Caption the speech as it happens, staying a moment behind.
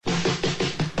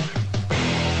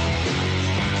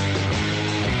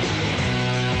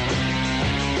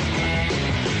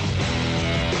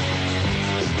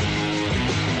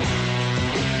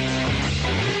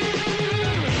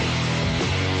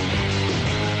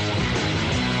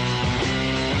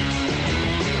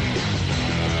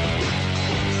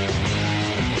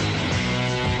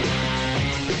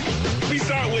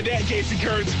that, Casey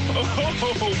Kurtz. Oh,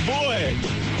 boy.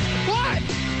 What?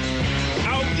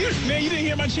 Man, you didn't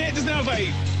hear my chant just now? I was like,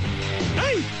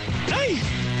 hey.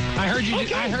 I heard you.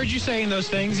 Okay. I heard you saying those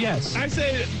things. Yes. I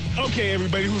said, okay,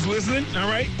 everybody who's listening, all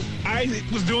right? I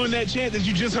was doing that chant that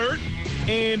you just heard.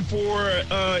 And for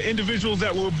individuals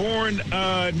that were born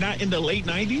not in the late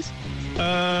 90s.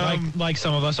 Like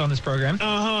some of us on this program.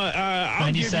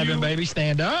 97, baby,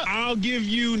 stand up. I'll give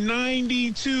you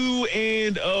 92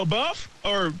 and above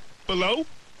or below.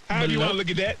 However you want to look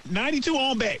at that. 92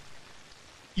 on back.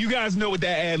 You guys know what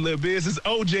that ad lib is. It's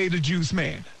OJ the Juice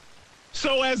Man.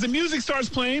 So as the music starts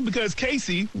playing, because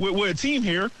Casey, we're a team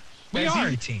here. We are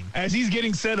a team. As he's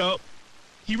getting set up,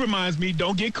 he reminds me,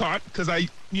 don't get caught, because I've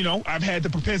had the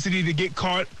propensity to get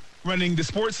caught running the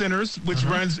Sports Centers, which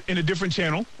runs in a different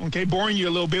channel, okay? Boring you a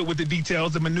little bit with the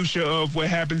details, the minutia of what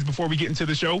happens before we get into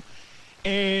the show.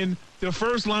 And the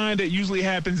first line that usually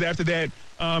happens after that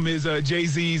is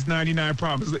Jay-Z's 99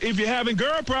 Problems. If you're having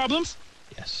girl problems,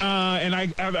 yes. And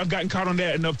I've gotten caught on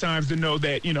that enough times to know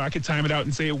that, I could time it out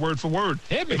and say it word for word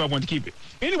if I want to keep it.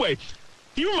 Anyway,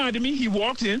 he reminded me, he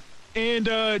walked in, and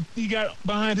he got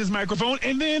behind his microphone,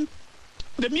 and then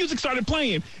the music started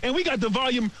playing, and we got the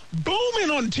volume booming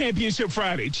on Championship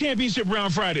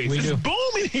Round Fridays. It's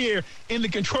booming here in the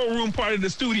control room part of the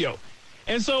studio.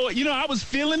 And so, I was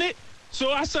feeling it,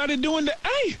 so I started doing the,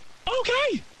 hey,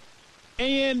 okay.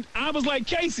 And I was like,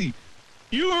 Casey,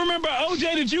 you remember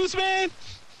OJ the Juice Man?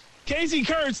 Casey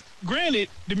Kurtz, granted,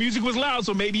 the music was loud,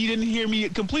 so maybe he didn't hear me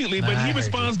completely, but he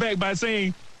responds back by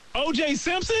saying, OJ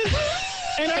Simpson?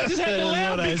 And I just had to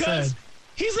laugh because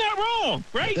he's not wrong,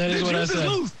 right? That is the what juice I said.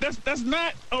 is loose. That's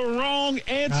not a wrong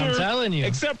answer. I'm telling you.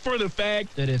 Except for the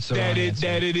fact that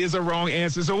it is a wrong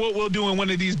answer. So what we'll do in one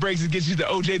of these breaks is get you the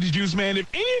OJ the Juice Man. If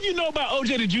any of you know about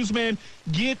OJ the Juice Man,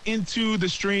 get into the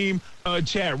stream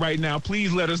chat right now.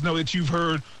 Please let us know that you've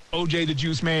heard OJ the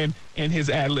Juice Man and his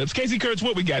ad-libs. Casey Kurtz,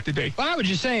 what we got today? Well, I was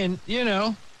just saying,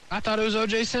 I thought it was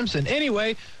O.J. Simpson.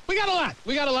 Anyway, we got a lot.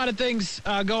 We got a lot of things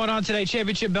going on today.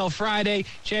 Championship Bell Friday,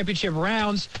 championship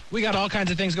rounds. We got all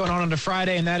kinds of things going on the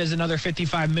Friday, and that is another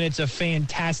 55 minutes of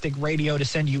fantastic radio to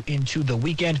send you into the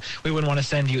weekend. We wouldn't want to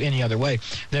send you any other way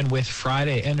than with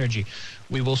Friday energy.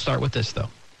 We will start with this, though.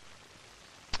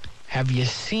 Have you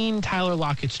seen Tyler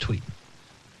Lockett's tweet?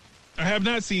 I have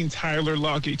not seen Tyler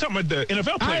Lockett. You're talking about the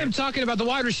NFL player? I am talking about the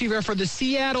wide receiver for the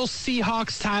Seattle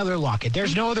Seahawks, Tyler Lockett.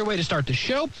 There's no other way to start the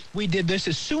show. We did this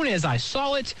as soon as I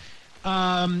saw it.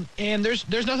 And there's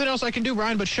nothing else I can do,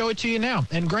 Brian, but show it to you now.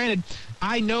 And granted,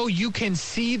 I know you can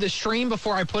see the stream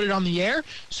before I put it on the air,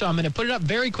 so I'm going to put it up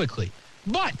very quickly.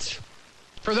 But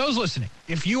for those listening,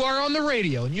 if you are on the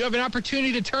radio and you have an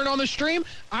opportunity to turn on the stream,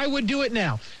 I would do it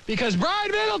now. Because,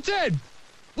 Brian Middleton,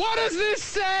 what does this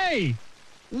say?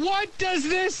 What does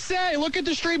this say? Look at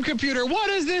the stream computer. What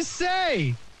does this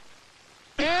say?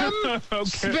 M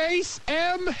space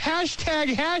M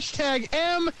hashtag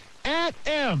M at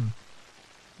M.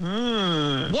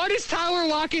 What is Tyler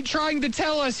Lockett trying to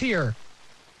tell us here?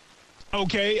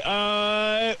 Okay,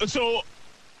 so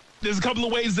there's a couple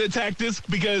of ways to attack this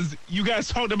because you guys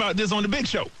talked about this on the Big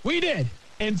Show. We did.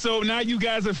 And so now you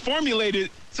guys have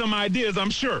formulated some ideas, I'm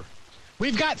sure.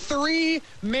 We've got three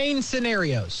main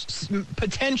scenarios,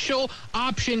 potential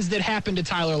options that happen to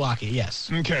Tyler Lockett, yes.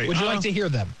 Okay. Would you like to hear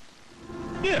them?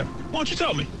 Yeah. Why don't you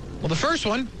tell me? Well, the first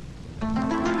one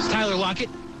is Tyler Lockett,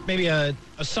 maybe a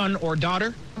son or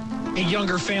daughter, a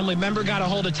younger family member got a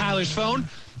hold of Tyler's phone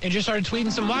and just started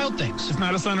tweeting some wild things. It's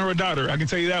not a son or a daughter. I can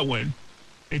tell you that one.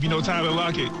 If you know Tyler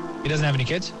Lockett. He doesn't have any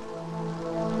kids?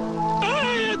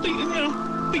 I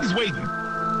think he's waiting.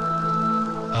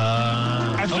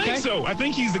 I think so. I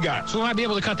think he's the guy. So we might be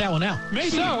able to cut that one out. Maybe.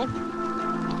 So,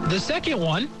 the second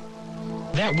one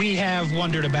that we have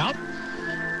wondered about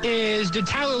is, did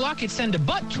Tyler Lockett send a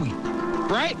butt tweet?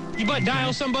 Right? You butt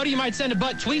dial somebody, you might send a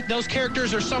butt tweet. Those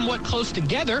characters are somewhat close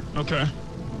together. Okay.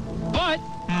 But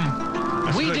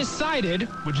we decided...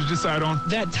 What'd you decide on?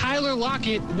 That Tyler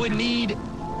Lockett would need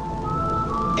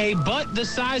a butt the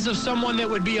size of someone that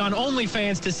would be on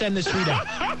OnlyFans to send this tweet out.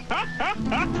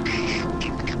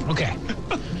 Okay.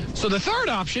 So the third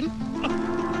option,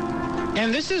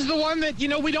 and this is the one that,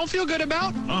 we don't feel good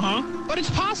about. But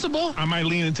it's possible. I might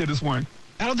lean into this one.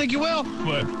 I don't think you will.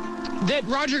 What? That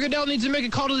Roger Goodell needs to make a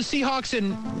call to the Seahawks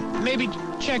and maybe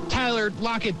check Tyler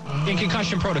Lockett in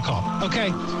concussion protocol.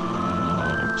 Okay.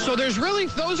 So those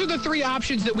are the three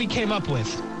options that we came up with.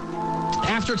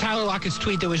 After Tyler Lockett's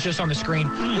tweet that was just on the screen,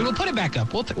 we will put it back up.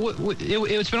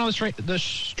 It's been on the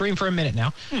stream for a minute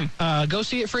now. Go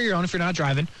see it for your own if you're not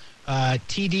driving.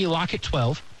 TD Lockett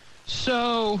 12.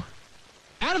 So,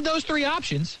 out of those three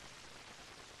options,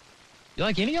 you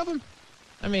like any of them?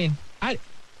 I mean, I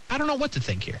don't know what to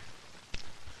think here.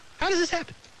 How does this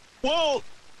happen? Well,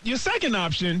 your second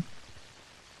option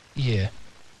Yeah.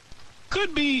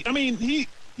 could be, I mean,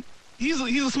 he's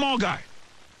a small guy,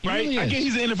 right? Really I is. get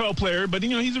he's an NFL player, but,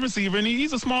 he's a receiver, and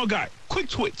he's a small guy. Quick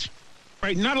twitch,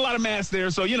 right? Not a lot of mass there,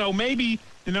 so, maybe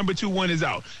the number 2-1 is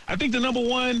out. I think the number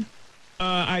 1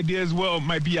 idea as well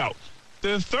might be out.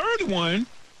 The third one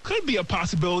could be a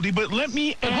possibility, but let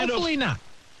me add Hopefully not.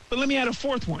 But let me add a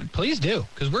fourth one. Please do,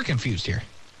 because we're confused here.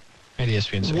 At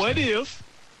ESPN 690. What if,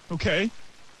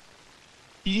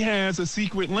 he has a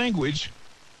secret language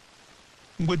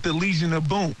with the Legion of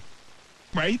Boom,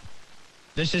 right?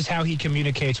 This is how he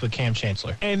communicates with Cam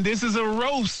Chancellor. And this is a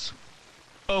roast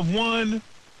of one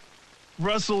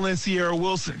Russell and Sierra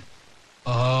Wilson.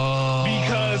 Oh.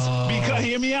 Because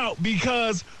hear me out,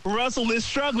 because Russell is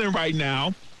struggling right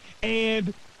now,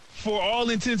 and for all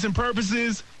intents and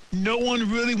purposes, no one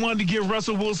really wanted to give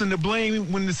Russell Wilson the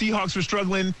blame when the Seahawks were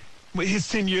struggling with his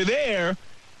tenure there.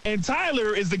 And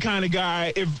Tyler is the kind of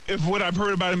guy, if what I've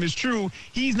heard about him is true,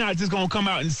 he's not just going to come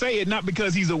out and say it, not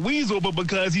because he's a weasel, but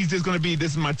because he's just going to be,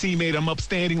 this is my teammate, I'm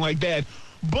upstanding like that.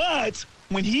 But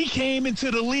when he came into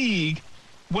the league,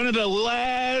 one of the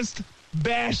last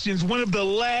bastions, one of the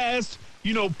last,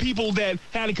 people that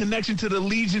had a connection to the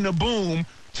Legion of Boom,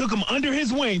 took him under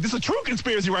his wing. This is a true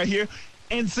conspiracy right here,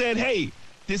 and said, hey,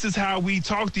 this is how we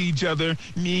talk to each other,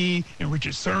 me and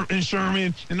Richard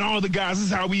Sherman and all the guys. This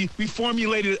is how we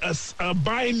formulated a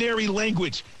binary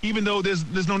language, even though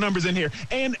there's no numbers in here.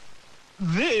 And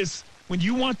this, when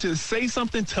you want to say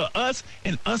something to us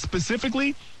and us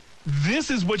specifically, this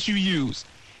is what you use.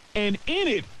 And in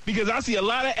it, because I see a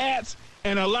lot of ats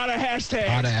and a lot of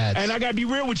hashtags, and I got to be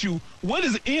real with you, what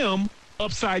is M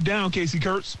upside down, Casey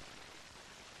Kurtz?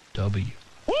 W.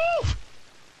 Woo!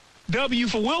 W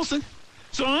for Wilson.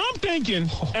 So I'm thinking,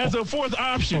 as a fourth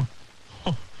option,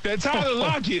 that Tyler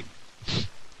Lockett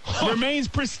remains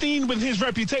pristine with his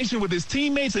reputation with his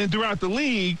teammates and throughout the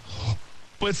league,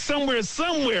 but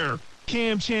somewhere,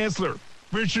 Cam Chancellor,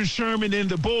 Richard Sherman, and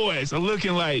the boys are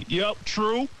looking like, yep,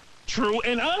 true,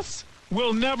 and us,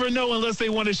 we'll never know unless they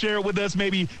want to share it with us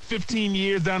maybe 15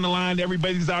 years down the line.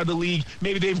 Everybody's out of the league.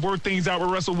 Maybe they've worked things out with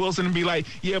Russell Wilson and be like,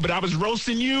 yeah, but I was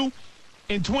roasting you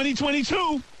in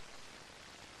 2022.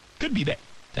 Could be that.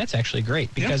 That's actually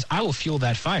great because I will fuel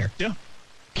that fire. Yeah.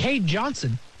 Cade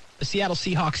Johnson, the Seattle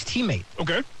Seahawks teammate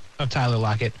of Tyler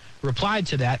Lockett, replied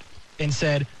to that and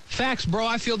said, facts, bro,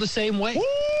 I feel the same way.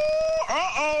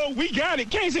 Ooh, we got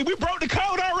it. Casey, we broke the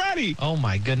code already. Oh,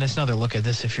 my goodness. Another look at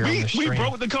this if you're on the stream. We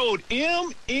broke the code.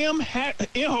 M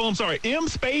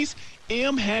space,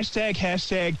 M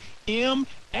hashtag, M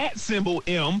at symbol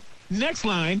M. Next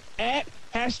line, at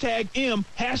hashtag M,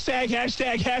 hashtag,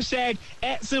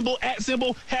 at symbol,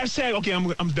 hashtag. Okay,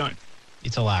 I'm done.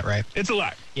 It's a lot, right? It's a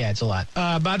lot. Yeah, it's a lot.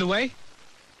 By the way,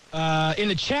 in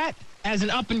the chat, as an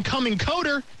up-and-coming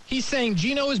coder, he's saying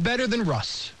Geno is better than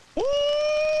Russ. Ooh,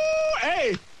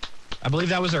 hey. I believe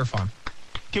that was Irfan.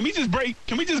 Can we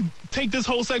just take this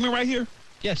whole segment right here?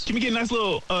 Yes. Can we get a nice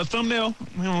little thumbnail?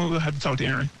 We'll have to talk to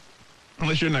Aaron.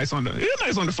 Unless you're nice on the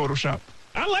Photoshop.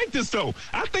 I like this, though.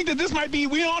 I think that this might be,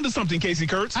 we're on to something, Casey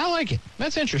Kurtz. I like it.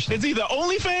 That's interesting. It's either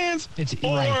OnlyFans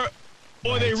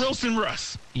or they roasting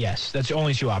Russ. Yes, that's the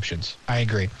only two options. I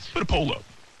agree. Put a poll up.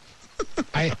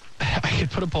 I could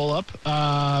put a poll up.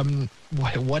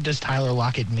 What does Tyler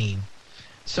Lockett mean?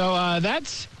 So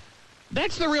that's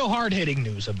the real hard-hitting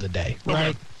news of the day,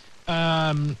 right?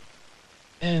 Okay.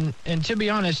 And to be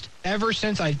honest, ever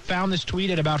since I found this tweet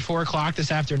at about 4 o'clock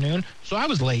this afternoon, so I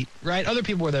was late, right? Other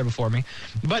people were there before me.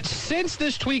 But since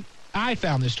I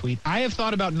found this tweet, I have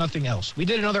thought about nothing else. We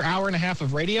did another hour and a half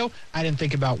of radio. I didn't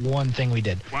think about one thing we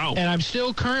did. Wow. And I'm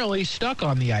still currently stuck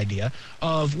on the idea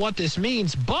of what this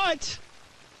means. But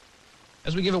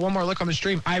as we give it one more look on the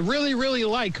stream, I really, really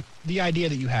like the idea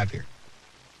that you have here.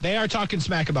 They are talking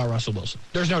smack about Russell Wilson.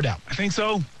 There's no doubt. I think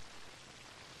so.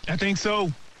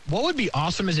 What would be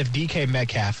awesome is if DK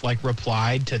Metcalf,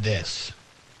 replied to this.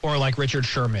 Or, Richard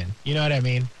Sherman. You know what I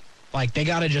mean? They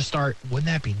got to just start. Wouldn't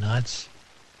that be nuts?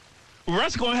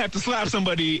 Russ going to have to slap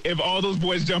somebody if all those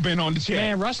boys jump in on the chat.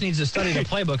 Man, Russ needs to study the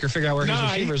playbook or figure out where his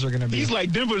receivers are going to be. He's like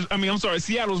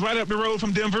Seattle's right up the road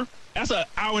from Denver. That's an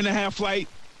hour-and-a-half flight,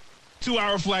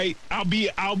 2-hour flight. I'll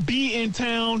be in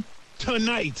town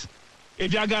tonight.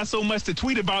 If y'all got so much to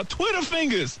tweet about, Twitter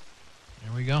fingers.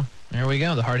 There we go.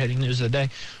 The hard-hitting news of the day.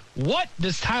 What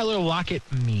does Tyler Lockett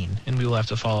mean? And we will have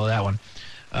to follow that one.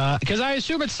 Because I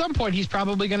assume at some point he's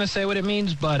probably going to say what it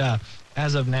means, but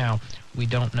as of now, we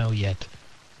don't know yet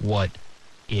what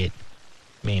it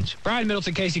means. Brian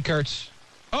Middleton, Casey Kurtz,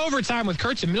 Overtime with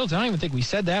Kurtz and Middleton. I don't even think we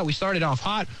said that. We started off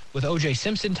hot with O.J.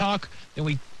 Simpson talk. Then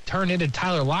we turned into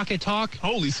Tyler Lockett talk.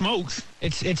 Holy smokes.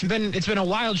 It's been a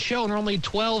wild show, and we're only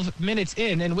 12 minutes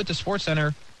in, and with the Sports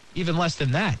Center, even less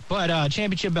than that. But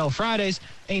Championship Bell Fridays,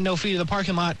 ain't no fee to the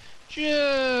parking lot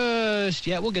just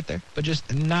yet. We'll get there, but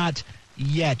just not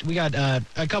yet. We got a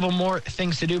couple more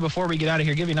things to do before we get out of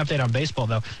here. Give you an update on baseball,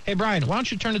 though. Hey, Brian, why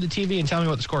don't you turn to the TV and tell me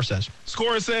what the score says?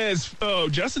 Score says,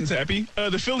 Justin's happy.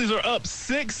 The Phillies are up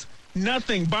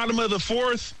 6-0. Bottom of the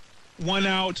fourth, 1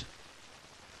 out.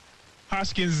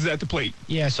 Hoskins is at the plate.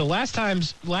 Yeah, so last time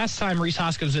Rhys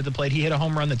Hoskins was at the plate, he hit a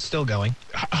home run that's still going.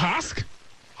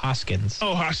 Hoskins.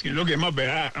 Oh, Hoskins. Okay, my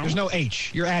bad. There's no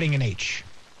H. You're adding an H.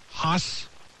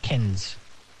 Hoskins.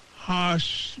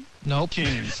 Nope.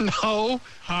 No.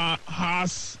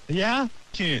 Hoskins. Yeah?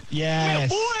 Kent. Yes.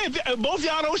 Boy, both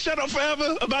y'all don't shut up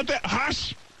forever about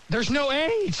that. There's no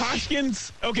H.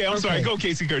 Hoskins. Okay, I'm sorry. Go,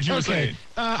 Casey Kurtz. You were saying.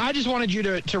 I just wanted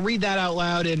you to read that out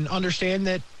loud and understand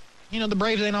that, the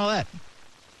Braves ain't all that.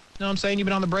 You know what I'm saying? You've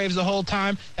been on the Braves the whole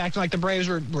time, acting like the Braves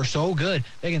were so good.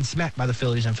 They're getting smacked by the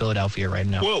Phillies in Philadelphia right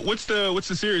now. Well, what's the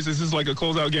series? Is this like a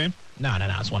closeout game? No.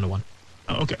 It's 1-1.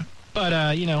 Oh, okay. But,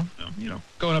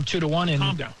 going up 2-1 and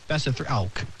calm down. Best of 3. Oh,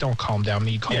 don't calm down.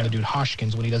 You call the dude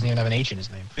Hoskins when he doesn't even have an H in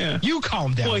his name. Yeah. You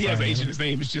calm down. Well, he has an H in his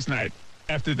name. It's just not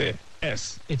after the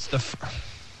S. It's the...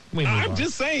 I'm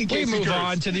just saying, we move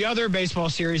on to the other baseball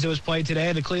series that was played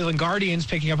today. The Cleveland Guardians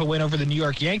picking up a win over the New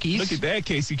York Yankees. Look at that,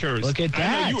 Casey Kurtz. Look at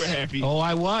that. I know you were happy. Oh,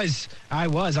 I was. I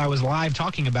was live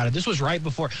talking about it. This was right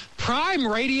before. Prime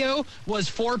radio was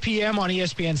 4 p.m. on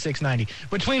ESPN 690.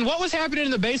 Between what was happening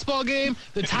in the baseball game,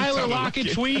 the Tyler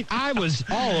Lockett tweet, I was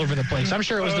all over the place. I'm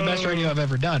sure it was the best radio I've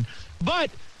ever done. But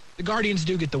the Guardians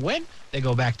do get the win. They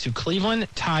go back to Cleveland,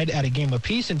 tied at a game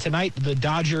apiece. And tonight, the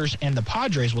Dodgers and the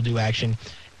Padres will do action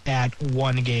at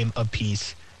 1 game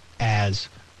apiece as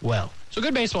well. So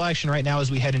good baseball action right now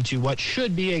as we head into what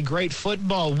should be a great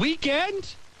football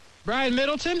weekend. Brian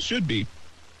Middleton. Should be.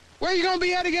 Where are you going to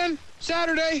be at again?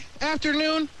 Saturday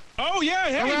afternoon? Oh, yeah.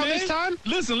 Hey, around man. This time?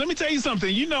 Listen, let me tell you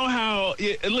something. You know how,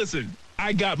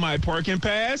 I got my parking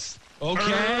pass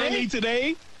early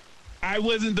today. I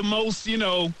wasn't the most,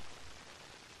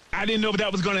 I didn't know if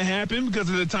that was going to happen because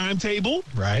of the timetable.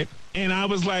 Right. And I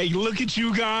was like, look at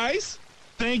you guys.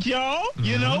 Thank y'all.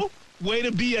 Way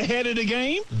to be ahead of the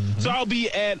game. So I'll be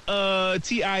at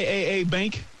TIAA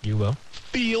Bank. You will.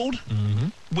 Field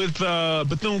with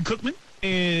Bethune-Cookman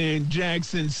and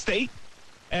Jackson State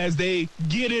as they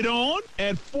get it on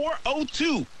at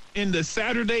 4:02 in the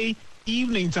Saturday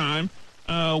evening time.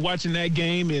 Watching that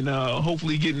game and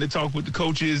hopefully getting to talk with the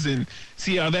coaches and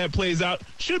see how that plays out.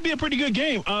 Should be a pretty good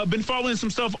game. Been following some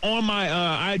stuff on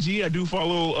my IG. I do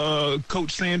follow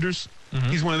Coach Sanders.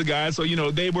 He's one of the guys. So,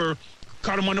 they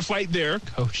caught him on the flight there.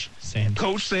 Coach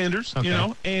Sanders,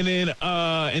 okay.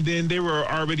 And then they were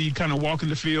already kind of walking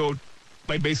the field.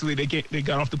 Like, basically, they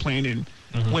got off the plane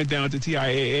and went down to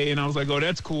TIAA. And I was like, oh,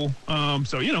 that's cool. Yeah,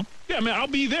 man, I'll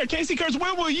be there. Casey Kurtz,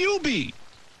 where will you be?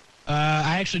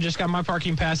 I actually just got my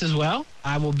parking pass as well.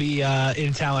 I will be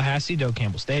in Tallahassee, Doak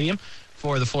Campbell Stadium,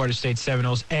 for the Florida State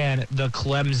Seminoles and the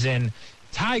Clemson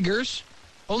Tigers.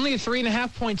 Only a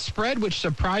 3.5-point spread, which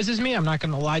surprises me. I'm not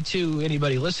going to lie to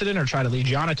anybody listening or try to lead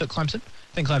you on. I took Clemson.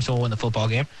 I think Clemson will win the football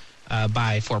game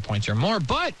by 4 points or more.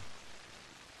 But,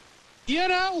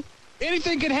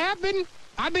 anything could happen.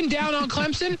 I've been down on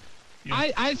Clemson.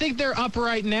 Yeah. I think they're up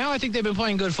right now. I think they've been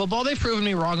playing good football. They've proven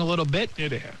me wrong a little bit. Yeah,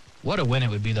 they have. What a win it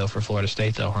would be, though, for Florida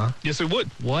State, though, huh? Yes, it would.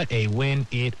 What a win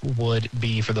it would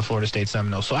be for the Florida State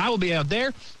Seminoles. So I will be out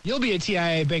there. You'll be at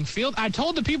TIAA Bank Field. I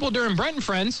told the people during Brent and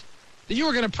Friends that you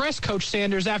were going to press Coach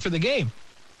Sanders after the game.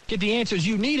 Get the answers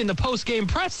you need in the post-game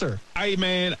presser. Hey,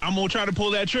 man, I'm going to try to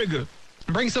pull that trigger.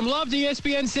 Bring some love to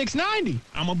ESPN 690.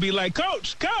 I'm going to be like,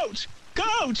 Coach. Coach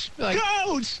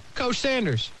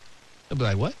Sanders. They'll be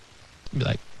like, what? I'll be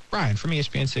like, Brian from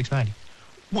ESPN 690.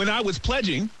 When I was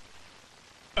pledging,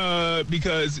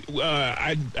 because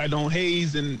I don't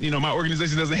haze and, my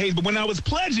organization doesn't haze, but when I was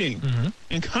pledging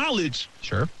in college,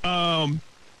 sure.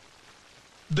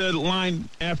 The lines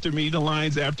after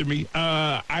me,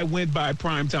 I went by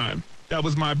Prime Time. That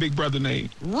was my big brother name.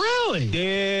 Really?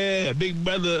 Yeah, Big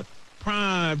Brother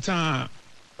Prime Time.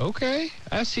 Okay,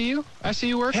 I see you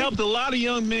working. Helped a lot of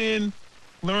young men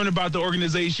learn about the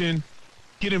organization,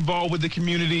 get involved with the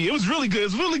community. It was really good. It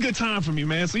was a really good time for me,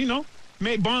 man. So,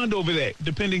 may bond over that,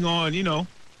 depending on,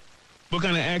 what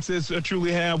kind of access I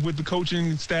truly have with the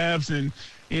coaching staffs and,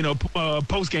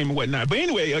 post-game and whatnot. But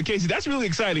anyway, Casey, that's really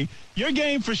exciting. Your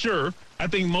game for sure. I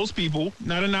think most people,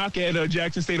 not a knock at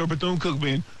Jackson State or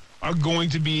Bethune-Cookman, are going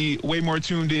to be way more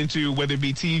tuned into, whether it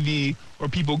be TV or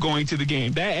people going to the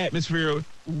game. That atmosphere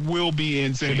will be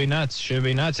insane. Should be nuts. Should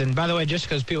be nuts. And by the way, just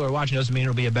because people are watching doesn't mean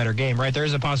it'll be a better game, right?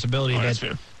 There's a possibility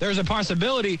there's a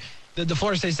possibility that the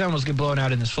Florida State Seminoles get blown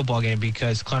out in this football game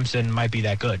because Clemson might be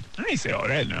that good. I ain't say all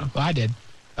that now. Well, I did.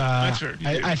 Sure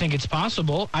I think it's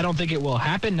possible. I don't think it will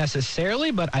happen necessarily,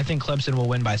 but I think Clemson will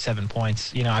win by 7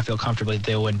 points. You know, I feel comfortably that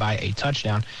they will win by a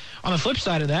touchdown. On the flip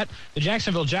side of that, the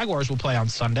Jacksonville Jaguars will play on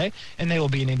Sunday, and they will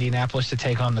be in Indianapolis to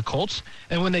take on the Colts.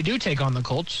 And when they do take on the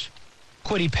Colts,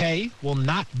 Kwity Paye will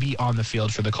not be on the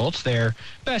field for the Colts. Their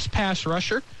best pass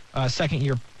rusher,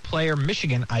 second-year player,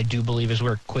 Michigan, I do believe, is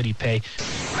where Kwity Paye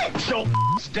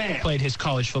played his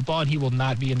college football, and he will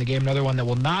not be in the game. Another one that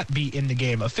will not be in the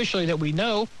game officially that we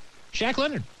know, Shaq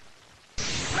Leonard.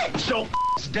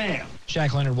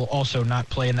 Shaq Leonard will also not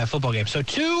play in that football game. So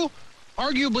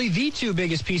arguably the two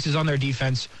biggest pieces on their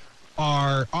defense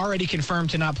are already confirmed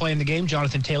to not play in the game.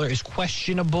 Jonathan Taylor is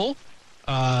questionable.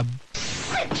 Please.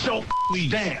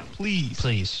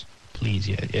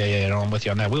 Yeah, no, I'm with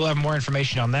you on that. We'll have more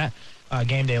information on that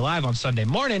Game Day Live on Sunday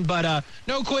morning. But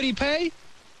no Kwity Paye,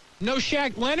 no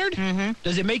Shaq Leonard. Mm-hmm.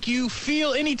 Does it make you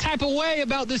feel any type of way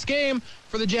about this game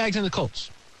for the Jags and the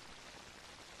Colts?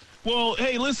 Well,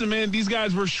 hey, listen, man, these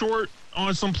guys were short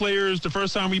on some players the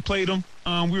first time we played them.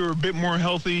 We were a bit more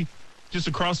healthy just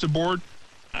across the board.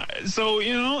 So,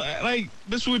 you know, like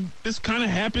this kind of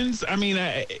happens. I mean,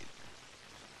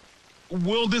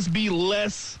 will this be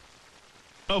less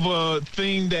of a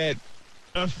thing that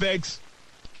affects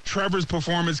Trevor's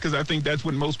performance? Because I think that's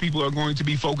what most people are going to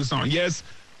be focused on. Yes,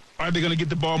 are they going to get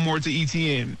the ball more to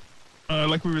ETN?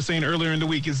 Like we were saying earlier in the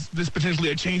week, is this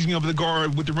potentially a changing of the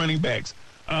guard with the running backs?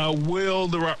 Will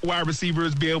the wide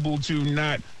receivers be able to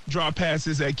not drop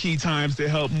passes at key times to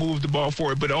help move the ball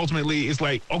forward? But ultimately, it's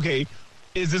like, okay,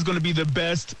 is this going to be the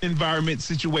best environment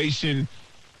situation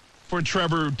for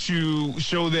Trevor to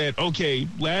show that, okay,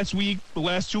 last week, the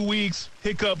last 2 weeks,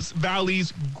 hiccups,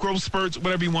 valleys, growth spurts,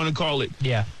 whatever you want to call it.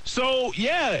 Yeah. So,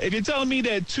 yeah, if you're telling me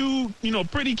that two,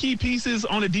 pretty key pieces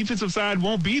on the defensive side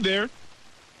won't be there,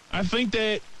 I think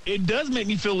that it does make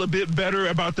me feel a bit better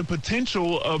about the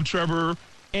potential of Trevor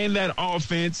and that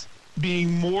offense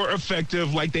being more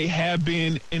effective like they have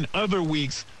been in other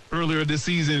weeks earlier this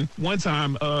season, one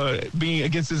time being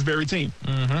against this very team.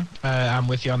 Mm-hmm. I'm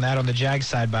with you on that on the Jags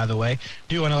side, by the way.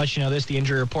 Do want to let you know this, the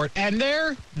injury report. And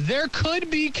there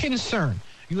could be concern.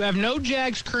 You have no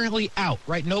Jags currently out,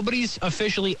 right? Nobody's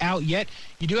officially out yet.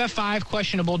 You do have 5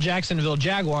 questionable Jacksonville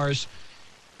Jaguars.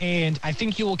 And I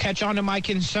think you will catch on to my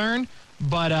concern,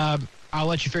 but I'll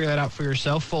let you figure that out for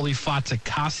yourself. Foley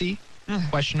Fatukasi,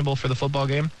 questionable for the football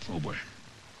game. Oh, boy.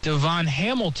 Devon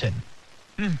Hamilton,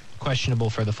 questionable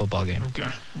for the football game. Okay.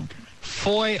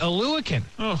 Foy Oluwakin,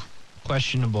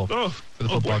 questionable for the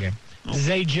football game.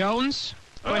 Zay Jones,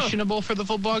 questionable for the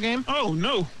football game. Oh,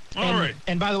 no. All right.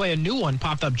 And by the way, a new one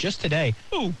popped up just today.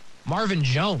 Ooh. Marvin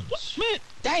Jones. What? Man,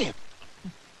 damn.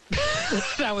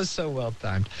 That was so well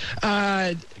timed.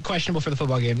 Questionable for the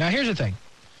football game. Now, here's the thing.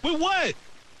 With what?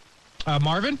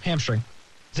 Marvin, hamstring.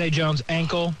 Zay Jones,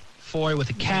 ankle. Foy with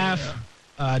a calf.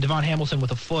 Yeah. Devon Hamilton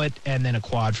with a foot. And then a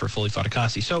quad for Foley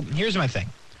Fatukasi. So, here's my thing.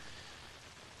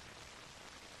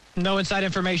 No inside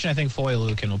information. I think Foy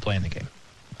Oluwakin will play in the game.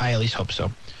 I at least hope so.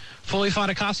 Foley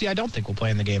Fatukasi, I don't think will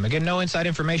play in the game. Again, no inside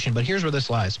information. But here's where this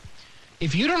lies.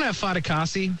 If you don't have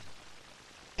Fatukasi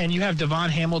and you have Devon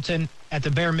Hamilton at the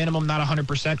bare minimum, not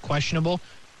 100% questionable,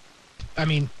 I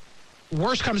mean,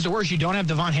 worst comes to worst, you don't have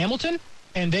Devon Hamilton,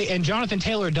 and Jonathan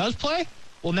Taylor does play.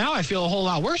 Well, now I feel a whole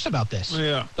lot worse about this.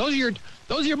 Yeah, those are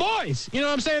your boys. You know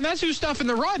what I'm saying? That's who's stuffing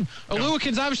the run. Yeah.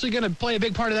 Oluwakin's obviously going to play a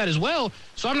big part of that as well.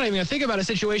 So I'm not even going to think about a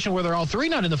situation where they're all 3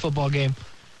 not in the football game.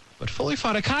 But Foley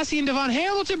Fatukasi and Devon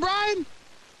Hamilton, Brian,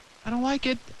 I don't like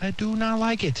it. I do not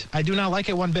like it. I do not like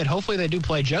it one bit. Hopefully they do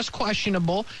play just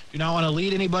questionable. Do not want to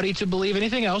lead anybody to believe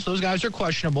anything else. Those guys are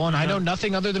questionable, and I know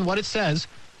nothing other than what it says.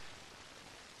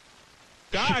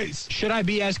 Guys. Should I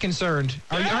be as concerned?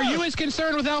 Are you as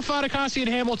concerned without Fatukasi and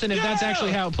Hamilton if that's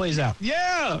actually how it plays out?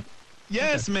 Yeah.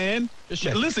 Yes, okay. Man.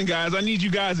 Listen, guys, I need you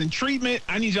guys in treatment.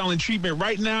 I need y'all in treatment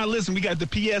right now. Listen, we got the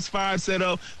PS5 set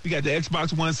up. We got the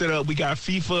Xbox One set up. We got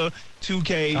FIFA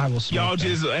 2K. Y'all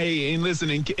just, hey, and listen,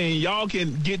 and y'all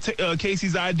can get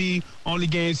Casey's ID on the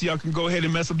game so y'all can go ahead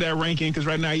and mess up that ranking because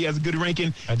right now he has a good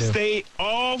ranking. I do. Stay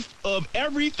off of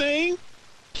everything.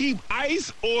 Keep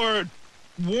ice or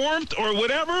warmth or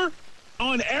whatever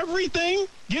on everything.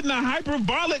 Getting a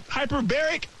hyperbaric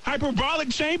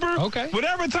chamber. Okay.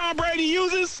 Whatever Tom Brady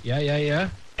uses. Yeah.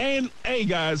 And, hey,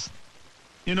 guys,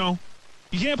 you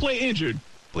can't play injured.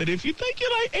 But if you think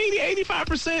you're like 80,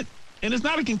 85%, and it's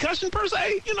not a concussion per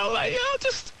se,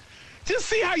 just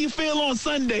see how you feel on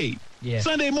Sunday. Yeah.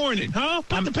 Sunday morning, huh?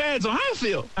 Put the pads on. How you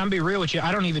feel? I'm gonna be real with you.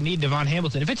 I don't even need Devon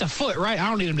Hamilton. If it's a foot, right, I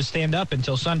don't need him to stand up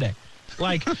until Sunday.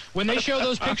 Like, when they show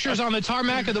those pictures on the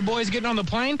tarmac of the boys getting on the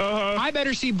plane, I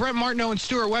better see Brent Martineau and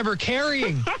Stuart Weber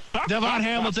carrying Devon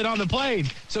Hamilton on the plane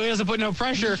so he doesn't put no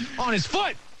pressure on his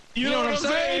foot. You know what I'm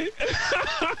saying?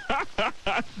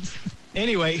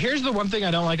 Anyway, here's the one thing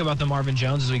I don't like about the Marvin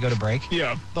Jones as we go to break.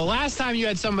 Yeah. The last time you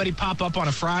had somebody pop up on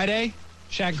a Friday,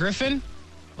 Shaq Griffin,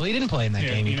 well, he didn't play in that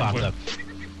game. He popped up,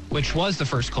 which was the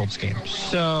first Colts game.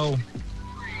 So,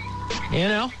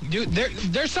 dude,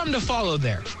 there's something to follow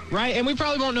there, right? And we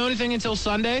probably won't know anything until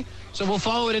Sunday, so we'll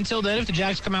follow it until then. If the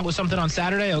Jags come out with something on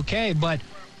Saturday, okay, but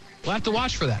we'll have to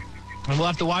watch for that. And we'll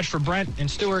have to watch for Brent and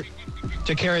Stewart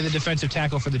to carry the defensive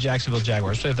tackle for the Jacksonville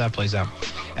Jaguars. So if that plays out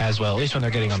as well, at least when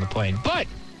they're getting on the plane. But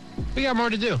we got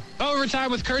more to do. Overtime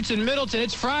with Kurtz and Middleton.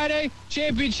 It's Friday,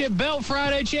 championship belt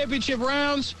Friday, championship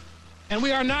rounds. And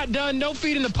we are not done. No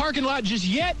feet in the parking lot just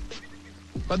yet.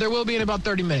 But there will be in about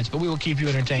 30 minutes. But we will keep you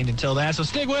entertained until that. So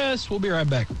stick with us. We'll be right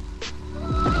back.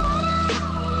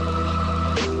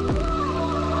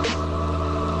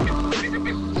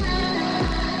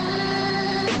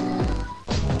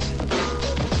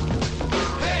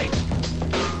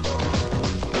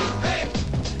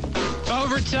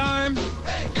 Overtime,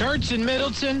 Kurtz and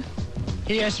Middleton,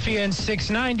 ESPN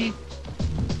 690.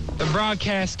 The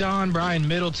broadcast on, Brian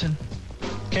Middleton,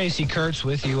 Casey Kurtz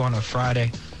with you on a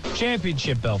Friday.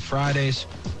 Championship Belt Fridays.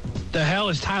 The hell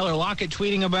is Tyler Lockett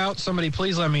tweeting about? Somebody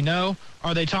please let me know.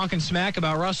 Are they talking smack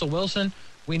about Russell Wilson?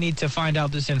 We need to find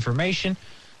out this information.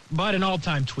 But an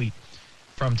all-time tweet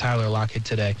from Tyler Lockett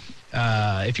today.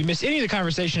 If you missed any of the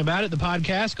conversation about it, the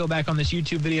podcast, go back on this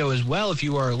YouTube video as well if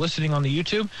you are listening on the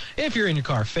YouTube. If you're in your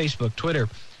car, Facebook, Twitter,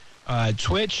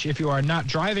 Twitch. If you are not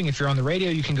driving, if you're on the radio,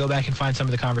 you can go back and find some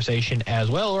of the conversation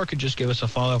as well, or could just give us a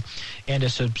follow and a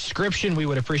subscription. We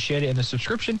would appreciate it, and the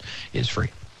subscription is free.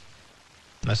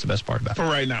 And that's the best part about it. For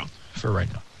right now. For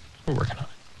right now. We're working on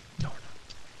it. No, we're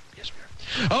not. Yes,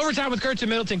 we are. Overtime with Kurtz and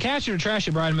Middleton. Cash it or trash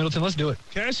it, Brian Middleton. Let's do it.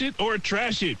 Cash it or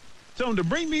trash it. Tell them to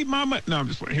bring me my money. No, I'm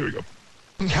just playing. Here we go.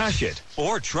 Cash it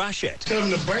or trash it. Tell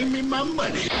them to bring me my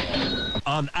money.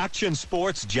 On Action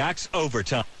Sports Jax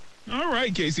Overtime. All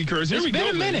right, Casey Kurtz. Here we go.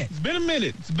 It's been a minute. It's been a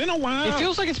minute. It's been a while. It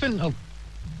feels like it's been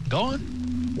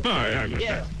gone. All right.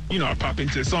 Yeah. I pop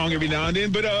into a song every now and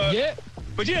then. But, yeah.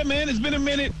 But, yeah, man, it's been a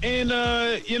minute. And,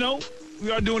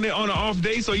 we are doing it on an off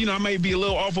day. So, I may be a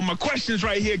little off on my questions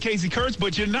right here, Casey Kurtz.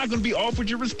 But you're not going to be off with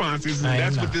your responses. And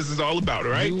that's what this is all about,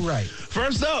 all right? You're right.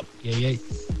 First up. Yeah.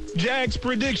 Jags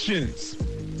predictions.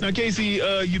 Now, Casey,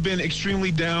 you've been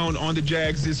extremely down on the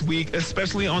Jags this week,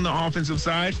 especially on the offensive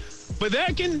side. But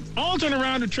that can all turn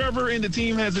around, and Trevor and the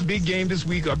team has a big game this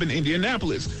week up in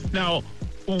Indianapolis. Now,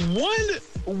 one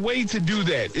way to do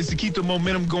that is to keep the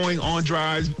momentum going on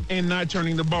drives and not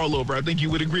turning the ball over. I think you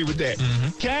would agree with that.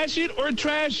 Mm-hmm. Cash it or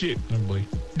trash it. Oh, boy.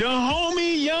 The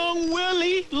homie young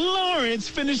Willie Lawrence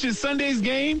finishes Sunday's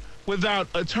game without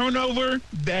a turnover.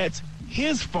 That's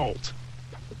his fault.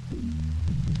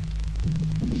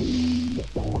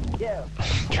 Yeah.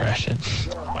 Trash it.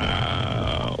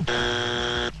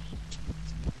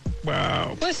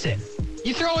 Wow. Listen,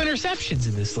 you throw interceptions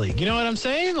in this league. You know what I'm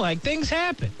saying? Like, things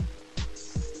happen.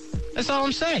 That's all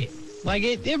I'm saying. Like,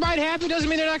 it might happen. Doesn't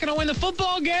mean they're not going to win the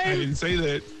football game. I didn't say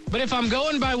that. But if I'm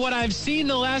going by what I've seen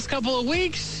the last couple of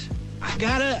weeks, I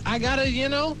gotta,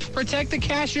 protect the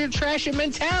cash or trash it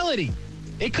mentality.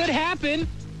 It could happen,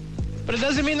 but it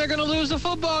doesn't mean they're going to lose the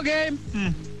football game.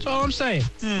 That's all I'm saying.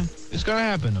 It's going to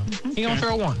happen, though. He's going to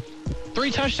throw one. 3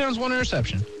 touchdowns, 1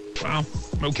 interception. Wow.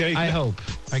 Okay. I hope.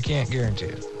 I can't guarantee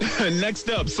it. Next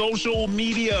up, social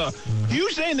media.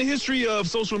 Huge day in the history of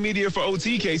social media for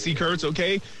OT, Casey Kurtz,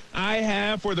 okay? I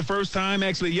have, for the first time,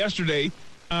 actually yesterday,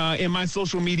 in my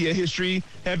social media history,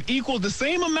 have equaled the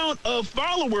same amount of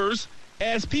followers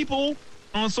as people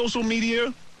on social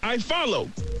media I follow,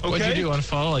 okay? What'd you do,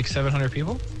 unfollow like 700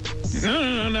 people?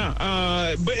 No.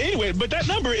 But anyway, that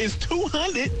number is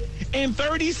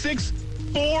 236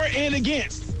 for and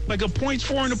against. Like a points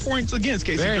for and a points against,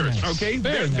 Casey Kurtz. Nice. Okay?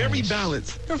 Very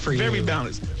balanced. Good for you. Very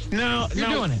balanced. Now,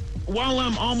 doing it. While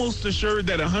I'm almost assured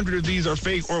that 100 of these are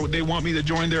fake or they want me to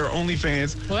join their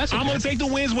OnlyFans, well, that's okay. I'm going to take the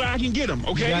wins where I can get them,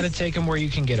 okay? You got to take them where you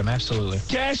can get them, absolutely.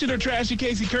 Cash it or trash it,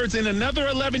 Casey Kurtz. In another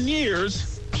 11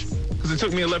 years, because it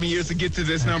took me 11 years to get to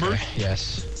this number.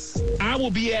 Yes. I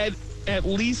will be at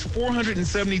least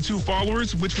 472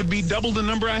 followers, which would be double the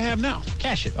number I have now.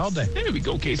 Cash it all day. There we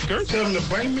go, Casey Kurtz. Tell them to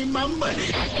bring me my money.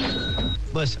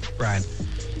 Listen, Brian,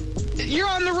 You're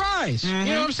on the rise. You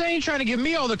know what I'm saying? You're trying to give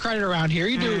me all the credit around here.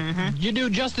 You do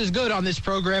just as good on this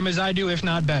program as I do, if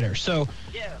not better. So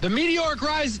the meteoric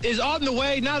rise is on the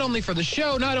way, not only for the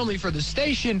show, not only for the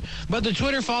station, but the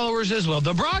Twitter followers as well.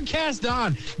 The broadcast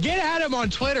on. Get at him on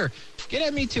Twitter. Get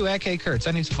at me too, at K Kurtz.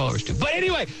 I need some followers too. But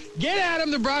anyway, get at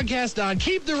him, the broadcast on.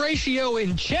 Keep the ratio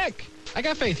in check. I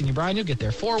got faith in you, Brian. You'll get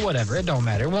there. 4, whatever. It don't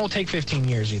matter. It won't take 15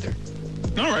 years either.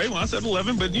 All right, well, I said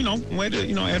 11, but, wait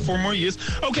to, add 4 more years.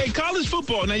 Okay, college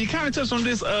football. Now, you kind of touched on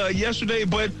this yesterday,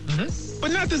 but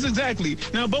not this exactly.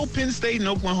 Now, both Penn State and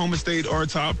Oklahoma State are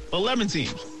top 11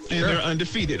 teams, and they're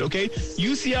undefeated, okay?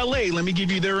 UCLA, let me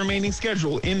give you their remaining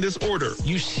schedule in this order.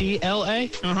 UCLA?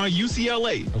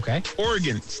 UCLA. Okay.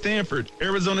 Oregon, Stanford,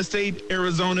 Arizona State,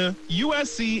 Arizona,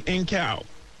 USC, and Cal.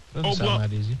 Doesn't sound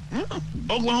that easy.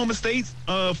 Oklahoma State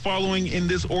following in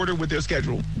this order with their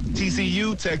schedule.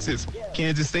 TCU, Texas,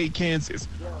 Kansas State, Kansas,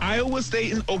 Iowa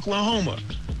State, and Oklahoma.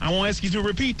 I won't ask you to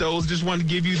repeat those. Just want to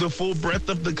give you the full breadth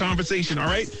of the conversation, all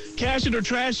right? Cash it or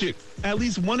trash it. At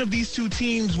least one of these 2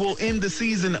 teams will end the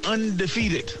season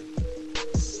undefeated.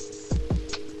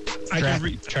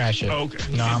 Trash it. Oh,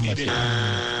 okay. No, I'm with you.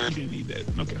 You didn't need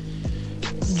that. Okay.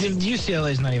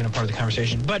 UCLA is not even a part of the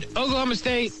conversation. But Oklahoma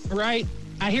State, right?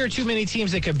 I hear too many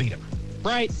teams that could beat them,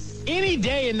 right? Any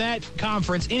day in that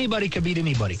conference, anybody could beat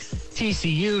anybody.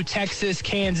 TCU, Texas,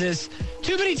 Kansas,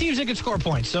 too many teams that could score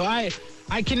points. So I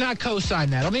cannot co-sign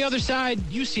that. On the other side,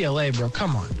 UCLA, bro,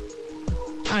 come on.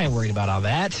 I ain't worried about all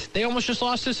that. They almost just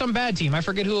lost to some bad team. I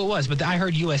forget who it was, but I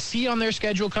heard USC on their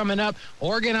schedule coming up.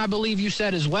 Oregon, I believe you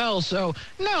said as well. So,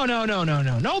 no.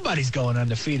 Nobody's going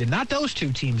undefeated. Not those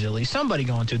 2 teams, at least. Somebody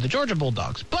going to. The Georgia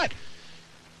Bulldogs. But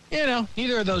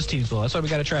neither of those teams will. That's why we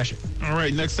got to trash it. All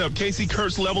right, next up, Casey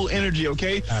Kurtz Level Energy,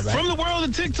 okay? All right. From the world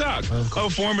of TikTok, a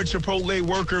former Chipotle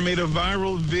worker made a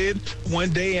viral vid one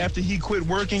day after he quit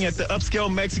working at the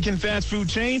upscale Mexican fast food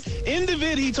chain. In the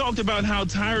vid, he talked about how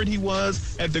tired he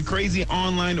was at the crazy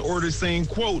online orders, saying,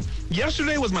 quote,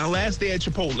 "Yesterday was my last day at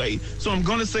Chipotle, so I'm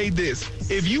going to say this.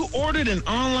 If you ordered an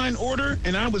online order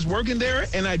and I was working there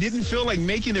and I didn't feel like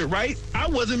making it right, I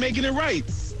wasn't making it right.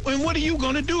 And what are you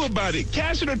going to do about it?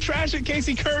 Cash it or trash it,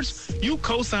 Casey Kurtz? You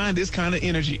co-sign this kind of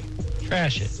energy.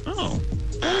 Trash it. Oh.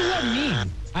 What does that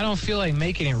mean? I don't feel like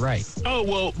making it right. Oh,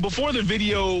 well, before the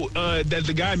video that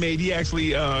the guy made, he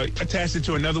actually attached it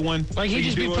to another one. Like he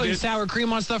just be putting sour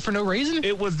cream on stuff for no reason?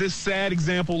 It was this sad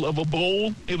example of a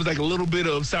bowl. It was like a little bit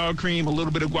of sour cream, a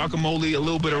little bit of guacamole, a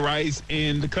little bit of rice,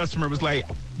 and the customer was like,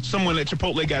 someone at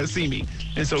Chipotle got to see me.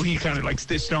 And so he kind of like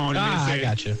stitched on and said, I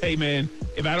got you. Hey, man,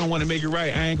 if I don't want to make it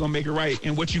right, I ain't going to make it right.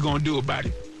 And what you going to do about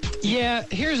it? Yeah,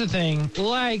 here's the thing.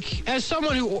 Like, as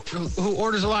someone who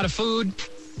orders a lot of food,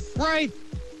 right,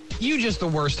 you just the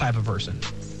worst type of person.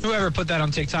 Whoever put that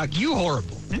on TikTok, you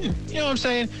horrible. You know what I'm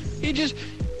saying? You just,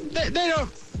 they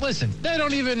don't, listen, they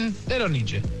don't need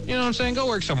you. You know what I'm saying? Go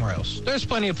work somewhere else. There's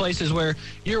plenty of places where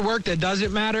your work that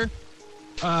doesn't matter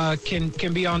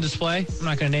can be on display. I'm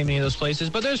not going to name any of those places,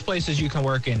 but there's places you can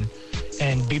work in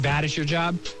and be bad at your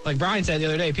job. Like Brian said the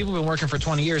other day, people have been working for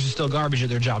 20 years and still garbage at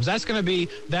their jobs. That's going to be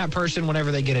that person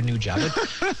whenever they get a new job.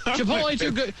 Chipotle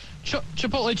too good.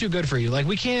 Chipotle too good for you. Like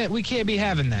we can't be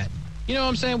having that. You know what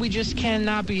I'm saying? We just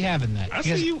cannot be having that.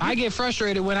 I get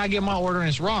frustrated when I get my order and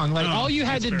it's wrong. Like all you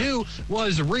had to do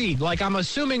was read. Like I'm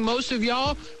assuming most of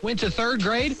y'all went to 3rd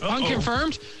grade,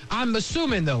 unconfirmed. I'm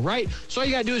assuming though, right? So all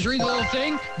you got to do is read the little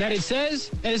thing that it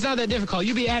says, and it's not that difficult.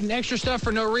 You be adding extra stuff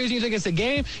for no reason. You think it's a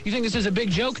game? You think this is a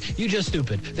big joke? You just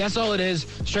stupid. That's all it is.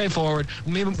 Straightforward.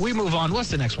 We move on.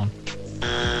 What's the next one?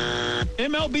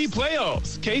 MLB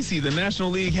playoffs. Casey, the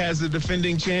National League has the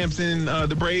defending champs in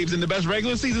the Braves and the best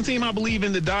regular season team, I believe,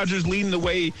 in the Dodgers leading the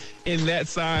way in that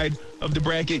side of the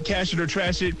bracket. Cash it or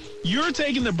trash it. You're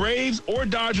taking the Braves or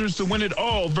Dodgers to win it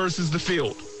all versus the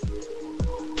field.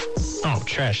 Oh,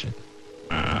 trash it.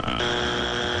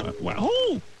 Wow.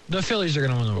 Who? The Phillies are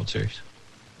going to win the World Series.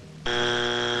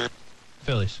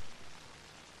 Phillies.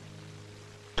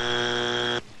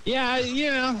 Yeah,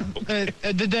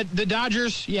 the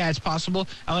Dodgers, yeah, it's possible.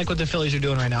 I like what the Phillies are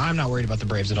doing right now. I'm not worried about the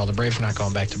Braves at all. The Braves are not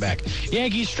going back-to-back.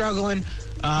 Yankees struggling.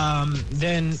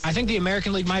 Then I think the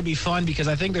American League might be fun because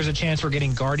I think there's a chance we're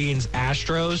getting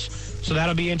Guardians-Astros. So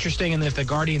that'll be interesting. And if the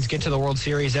Guardians get to the World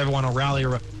Series, everyone will rally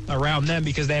around them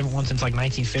because they haven't won since like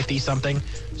 1950-something.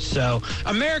 So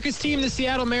America's team, the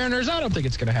Seattle Mariners, I don't think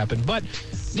it's going to happen. But,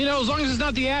 as long as it's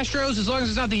not the Astros, as long as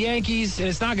it's not the Yankees, and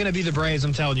it's not going to be the Braves,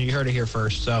 I'm telling you, you heard it here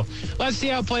first. So let's see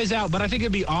how it plays out. But I think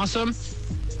it'd be awesome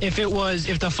if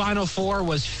the Final Four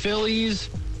was Phillies,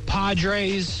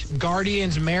 Padres,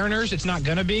 Guardians, Mariners. It's not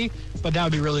going to be, but that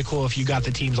would be really cool if you got the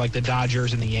teams like the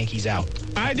Dodgers and the Yankees out.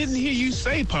 I didn't hear you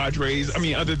say Padres. I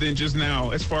mean, other than just now,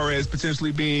 as far as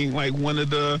potentially being like one of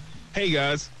the, hey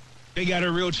guys, they got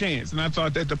a real chance. And I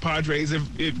thought that the Padres,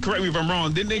 if correct me if I'm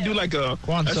wrong, didn't they do like a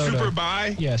super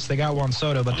bye? Yes, they got Juan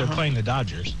Soto, but they're playing the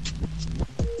Dodgers.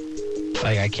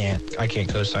 Like, I can't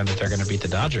co-sign that they're going to beat the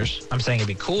Dodgers. I'm saying it'd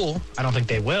be cool. I don't think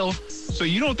they will. So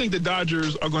you don't think the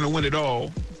Dodgers are going to win it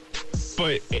all,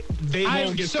 but they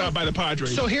won't get stopped by the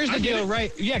Padres? So here's the deal,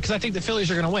 right? Yeah, because I think the Phillies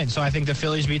are going to win. So I think the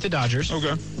Phillies beat the Dodgers.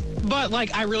 Okay. But,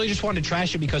 like, I really just wanted to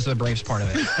trash it because of the Braves part of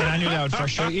it. And I knew that would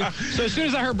frustrate you. So as soon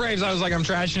as I heard Braves, I was like, I'm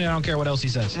trashing it. I don't care what else he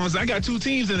says. Well, so I got two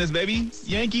teams in this, baby.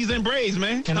 Yankees and Braves,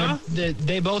 man. And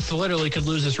they both literally could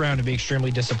lose this round and be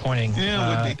extremely disappointing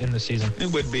in the season.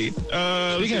 It would be.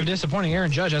 Speaking of disappointing,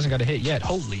 Aaron Judge hasn't got a hit yet.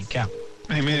 Holy cow.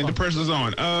 Hey, man, the pressure's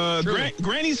on.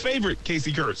 Granny's favorite,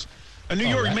 Casey Kurtz. A New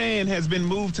York man has been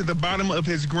moved to the bottom of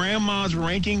his grandma's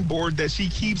ranking board that she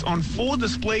keeps on full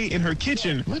display in her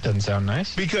kitchen. That doesn't sound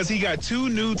nice. Because he got 2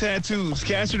 new tattoos.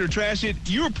 Cash it or trash it.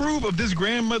 You approve of this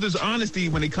grandmother's honesty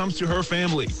when it comes to her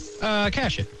family.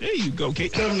 Cash it. There you go,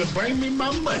 Kate. Tell them to bring me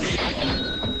my money.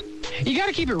 You got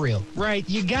to keep it real, right?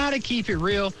 You got to keep it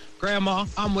real. Grandma,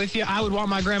 I'm with you. I would want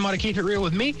my grandma to keep it real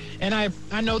with me, and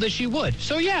I know that she would.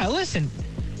 So, yeah, listen.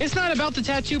 It's not about the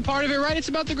tattoo part of it, right? It's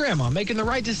about the grandma making the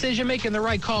right decision, making the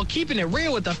right call, keeping it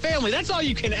real with the family. That's all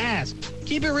you can ask.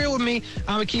 Keep it real with me.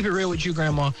 I'm going to keep it real with you,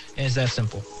 Grandma, and it's that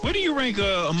simple. Where do you rank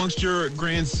amongst your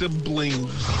grand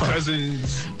siblings,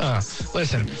 cousins?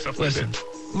 Listen.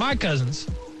 My cousins,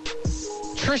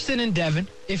 Tristan and Devin,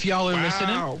 if y'all are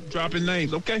listening. Dropping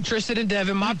names. Okay. Tristan and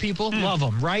Devin, my people, love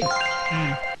them, right?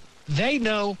 They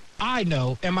know, I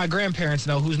know, and my grandparents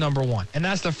know who's number one. And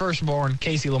that's the firstborn,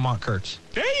 Casey Lamont Kurtz.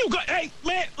 There you go. Hey,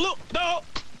 man, look, dog.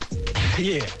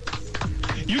 Yeah.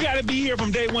 You got to be here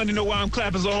from day one to know why I'm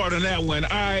clapping so hard on that one.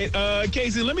 All right,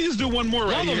 Casey, let me just do one more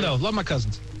right here. Love them, though. Love my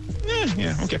cousins.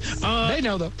 Yeah, okay. They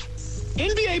know, though.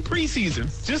 NBA preseason.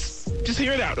 Just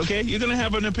hear it out, okay? You're going to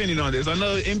have an opinion on this. I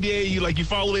know NBA, you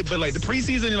follow it, but, like, the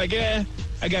preseason, you're like, yeah,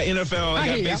 I got NFL, I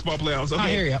got baseball playoffs. Okay. I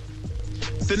hear you.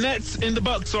 The Nets and the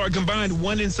Bucks are combined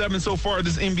 1-7 so far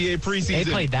this NBA preseason.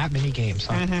 They played that many games,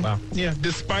 huh? Wow. Yeah,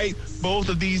 despite both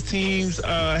of these teams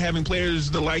having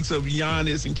players the likes of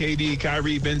Giannis and KD,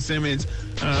 Kyrie, Ben Simmons,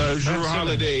 Jrue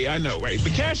Holiday. I know, right?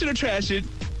 But cash it or trash it,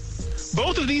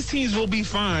 both of these teams will be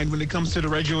fine when it comes to the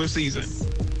regular season.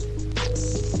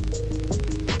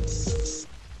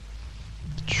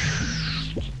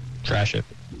 Trash it.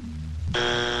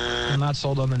 I'm not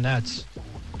sold on the Nets.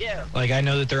 Yeah. Like, I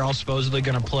know that they're all supposedly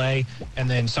going to play, and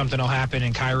then something will happen,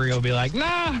 and Kyrie will be like,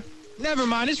 nah, never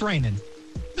mind, it's raining.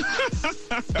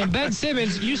 And Ben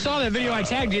Simmons, you saw that video I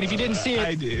tagged it. If you didn't see it,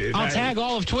 I did. I'll tag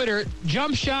all of Twitter.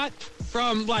 Jump shot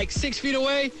from, 6 feet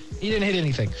away, he didn't hit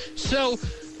anything. So,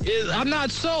 I'm not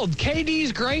sold.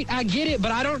 KD's great, I get it, but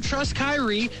I don't trust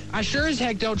Kyrie. I sure as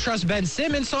heck don't trust Ben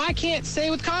Simmons, so I can't say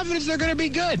with confidence they're going to be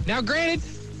good. Now, granted,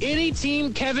 any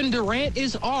team Kevin Durant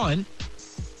is on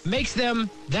makes them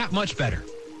that much better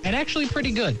and actually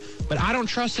pretty good, but I don't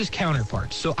trust his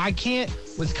counterparts. So I can't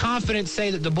with confidence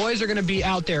say that the boys are going to be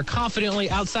out there confidently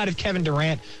outside of Kevin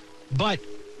Durant, but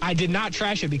I did not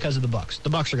trash it because of the Bucks. The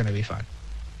Bucks are going to be fine.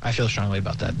 I feel strongly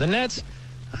about that. The Nets,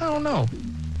 I don't know.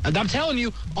 I'm telling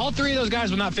you, all 3 of those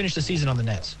guys will not finish the season on the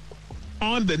Nets.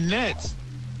 On the Nets?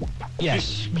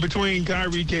 Yes. Between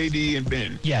Kyrie, KD, and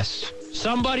Ben? Yes.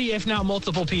 Somebody, if not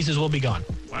multiple pieces, will be gone.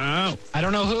 Wow. I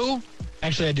don't know who.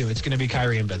 Actually, I do. It's going to be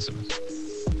Kyrie and Ben Simmons.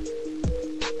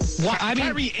 What?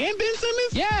 Kyrie and Ben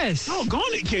Simmons? Yes. Oh, gone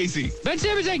it, Casey. Ben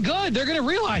Simmons ain't good. They're going to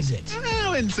realize it.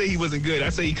 I didn't say he wasn't good. I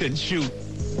say he couldn't shoot.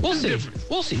 We'll see.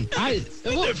 We'll see.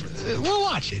 We'll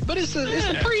watch it. But it's the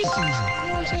preseason. You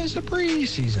know what I'm saying? It's the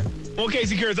preseason. Well,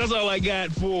 Casey Kurtz, that's all I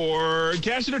got for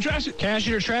Cash It or Trash It. Cash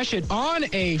It or Trash It on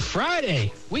a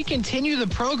Friday. We continue the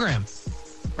program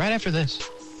right after this.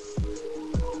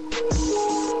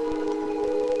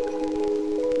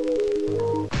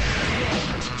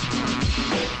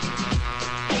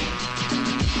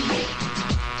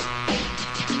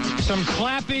 Some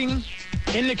clapping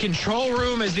in the control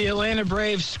room as the Atlanta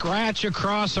Braves scratch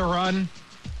across a run.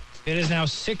 It is now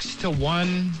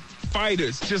 6-1.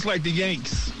 Fighters, just like the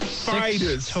Yanks.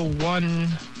 Fighters. 6-1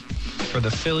 for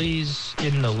the Phillies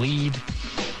in the lead.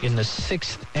 In the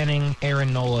 6th inning,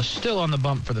 Aaron Nola still on the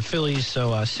bump for the Phillies. So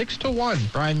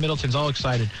 6-1. Brian Middleton's all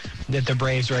excited that the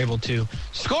Braves are able to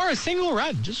score a single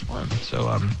run, just one.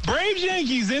 So Braves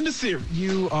Yankees in the series.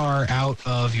 You are out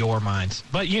of your minds.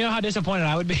 But you know how disappointed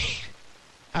I would be?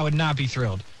 I would not be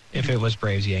thrilled if it was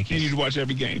Braves Yankees. And you'd watch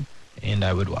every game. And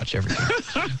I would watch everything.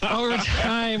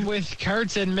 Overtime with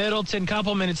Kurtz and Middleton.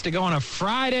 Couple minutes to go on a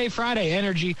Friday. Friday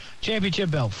Energy Championship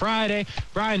Belt Friday.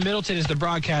 Brian Middleton is the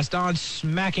broadcast on,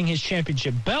 smacking his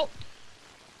championship belt.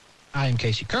 I am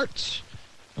Casey Kurtz.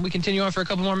 And we continue on for a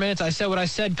couple more minutes. I said what I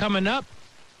said coming up.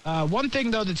 One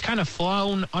thing, though, that's kind of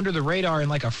flown under the radar in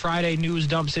like a Friday news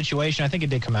dump situation. I think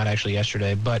it did come out actually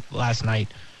yesterday, but last night.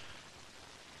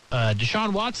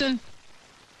 Deshaun Watson,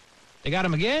 they got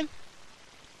him again.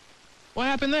 What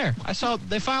happened there? I saw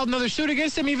they filed another suit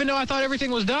against him, even though I thought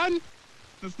everything was done.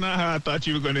 That's not how I thought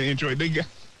you were going to intro it.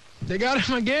 They got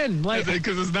him again.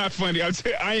 Because it's not funny.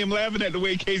 I am laughing at the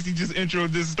way Casey just introed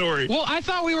this story. Well, I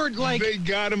thought we were like... They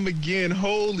got him again.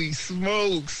 Holy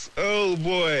smokes. Oh,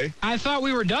 boy. I thought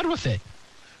we were done with it.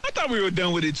 I thought we were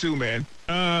done with it, too, man.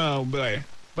 Oh, boy.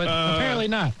 But apparently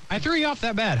not. I threw you off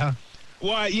that bad, huh?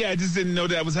 Well, yeah, I just didn't know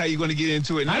that was how you're going to get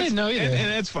into it. I didn't know either.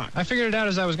 And that's fine. I figured it out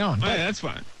as I was going. Yeah, that's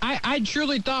fine. I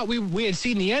truly thought we had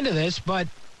seen the end of this, but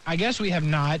I guess we have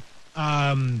not.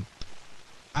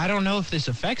 I don't know if this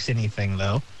affects anything,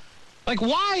 though. Like,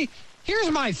 why?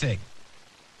 Here's my thing.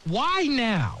 Why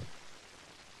now?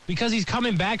 Because he's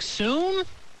coming back soon?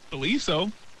 Believe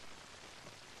so.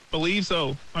 Believe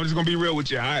so. I'm just going to be real with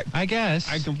you. I guess.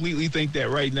 I completely think that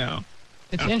right now.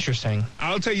 It's interesting.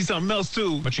 I'll tell you something else,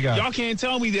 too. What you got? Y'all can't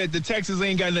tell me that the Texans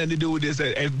ain't got nothing to do with this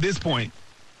at this point.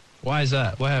 Why is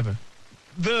that? What happened?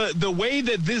 The way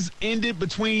that this ended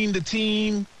between the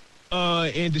team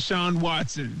and Deshaun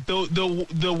Watson,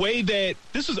 the way that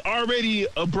this was already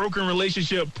a broken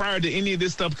relationship prior to any of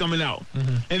this stuff coming out.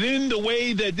 Mm-hmm. And then the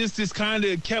way that this just kind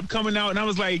of kept coming out, and I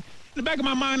was like, in the back of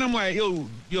my mind, I'm like,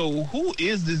 yo, who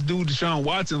is this dude, Deshaun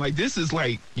Watson? Like, this is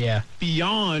like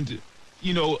beyond...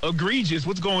 egregious.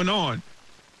 What's going on?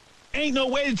 Ain't no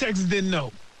way the Texans didn't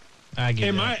know. I get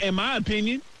it. In my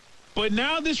opinion. But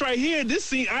now this right here, this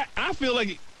scene, I feel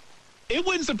like it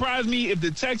wouldn't surprise me if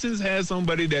the Texans had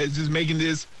somebody that's just making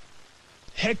this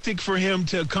hectic for him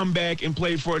to come back and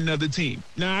play for another team.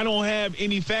 Now, I don't have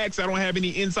any facts. I don't have any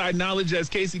inside knowledge, as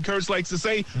Casey Kurtz likes to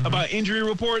say, about injury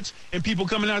reports and people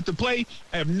coming out to play.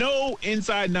 I have no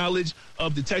inside knowledge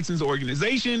of the Texans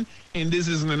organization, and this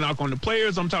isn't a knock on the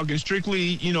players. I'm talking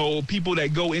strictly, people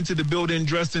that go into the building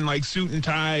dressed in like suit and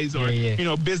ties or,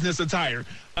 business attire.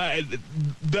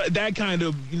 That kind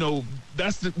of,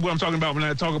 that's what I'm talking about when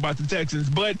I talk about the Texans.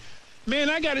 But, man,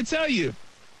 I got to tell you,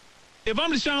 if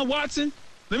I'm Deshaun Watson,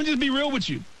 let me just be real with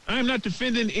you. I am not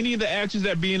defending any of the actions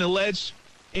that are being alleged,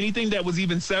 anything that was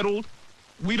even settled.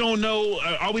 We don't know.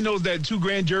 All we know is that 2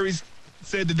 grand juries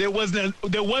said that there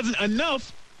wasn't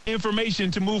enough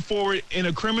information to move forward in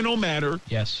a criminal matter.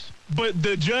 Yes. But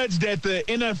the judge that the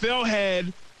NFL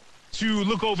had to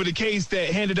look over the case that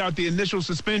handed out the initial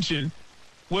suspension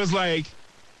was like,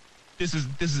 this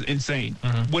is insane,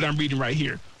 what I'm reading right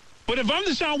here. But if I'm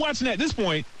Deshaun Watson at this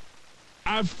point,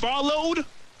 I've followed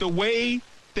the way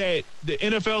that the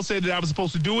NFL said that I was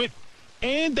supposed to do it,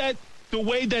 and that the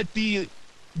way that the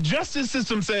justice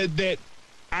system said that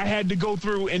I had to go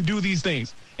through and do these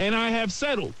things. And I have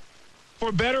settled,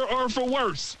 for better or for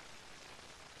worse.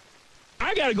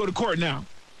 I got to go to court now.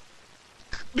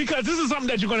 Because this is something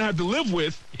that you're going to have to live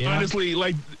with, honestly.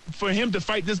 Like, for him to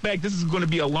fight this back, this is going to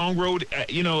be a long road.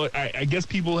 I guess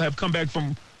people have come back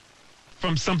from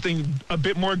something a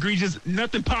bit more egregious.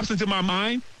 Nothing pops into my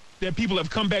mind that people have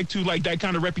come back to, like, that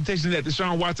kind of reputation that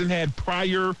Deshaun Watson had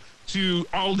prior to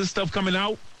all this stuff coming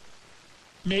out.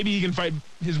 Maybe he can fight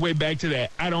his way back to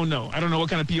that. I don't know. I don't know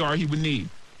what kind of PR he would need.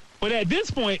 But at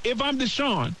this point, if I'm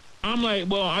Deshaun, I'm like,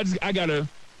 well, I gotta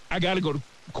go to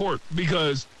court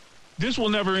because this will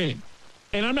never end.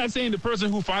 And I'm not saying the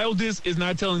person who filed this is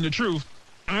not telling the truth.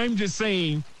 I'm just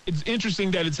saying it's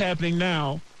interesting that it's happening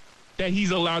now, that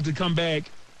he's allowed to come back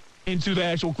into the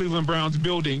actual Cleveland Browns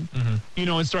building,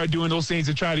 and start doing those things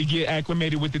to try to get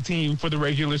acclimated with the team for the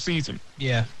regular season.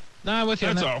 Yeah. No, I'm with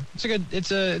you. That's all.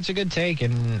 It's a good take,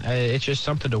 and it's just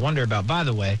something to wonder about. By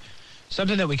the way,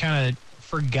 something that we kind of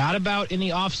forgot about in the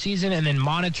offseason and then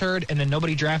monitored, and then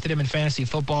nobody drafted him in fantasy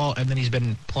football, and then he's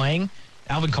been playing.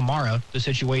 Alvin Kamara, the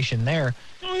situation there.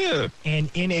 Oh, yeah. And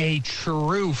in a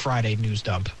true Friday news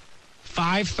dump,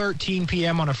 5:13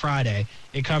 p.m. on a Friday,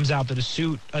 it comes out that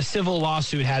a civil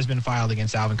lawsuit has been filed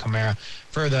against Alvin Kamara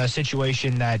for the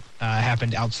situation that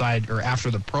happened outside or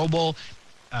after the Pro Bowl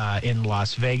in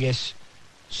Las Vegas.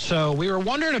 So we were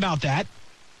wondering about that,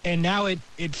 and now it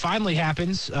finally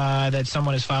happens that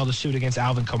someone has filed a suit against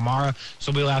Alvin Kamara.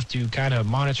 So we'll have to kind of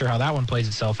monitor how that one plays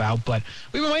itself out. But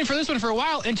we've been waiting for this one for a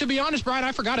while, and to be honest, Brian,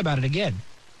 I forgot about it again.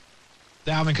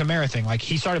 The Alvin Kamara thing. Like,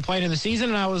 he started playing in the season,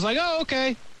 and I was like, oh,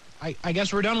 okay. I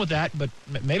guess we're done with that, but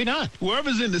maybe not.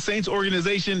 Whoever's in the Saints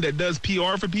organization that does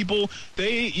PR for people,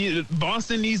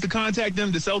 Boston needs to contact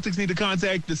them. The Celtics need to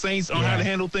contact the Saints on how to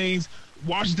handle things.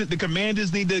 Washington, the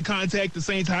Commanders need to contact the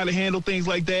Saints how to handle things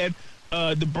like that.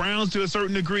 The Browns to a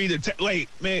certain degree.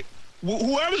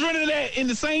 Whoever's running that in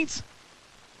the Saints,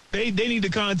 they need to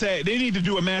contact. They need to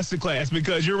do a master class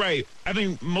because you're right. I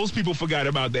think most people forgot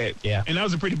about that. Yeah, and that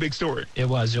was a pretty big story. It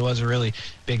was a really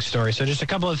big story. So just a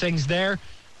couple of things there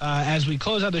as we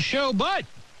close out the show. But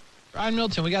Ryan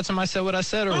Milton, we got some I said what I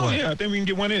said or what? Yeah, I think we can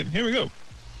get one in. Here we go.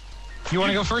 You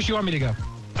want to go first? You want me to go?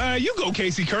 You go,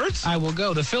 Casey Kurtz. I will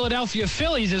go. The Philadelphia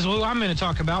Phillies is who I'm going to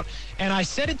talk about. And I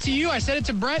said it to you, I said it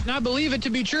to Brett, and I believe it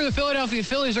to be true. The Philadelphia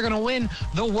Phillies are going to win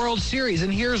the World Series,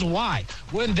 and here's why.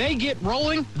 When they get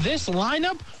rolling, this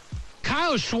lineup,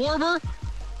 Kyle Schwarber,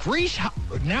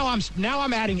 now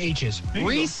I'm adding H's.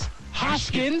 Rhys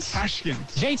Hoskins,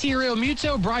 JT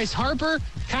Realmuto, Bryce Harper,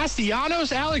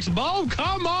 Castellanos, Alex Bohm.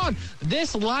 Come on.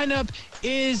 This lineup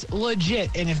is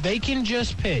legit, and if they can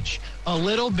just pitch a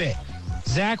little bit,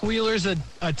 Zach Wheeler's a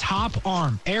top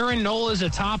arm. Aaron Nola's a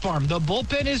top arm. The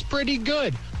bullpen is pretty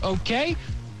good, okay?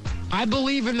 I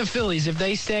believe in the Phillies if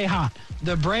they stay hot.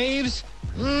 The Braves,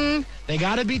 they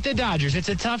got to beat the Dodgers. It's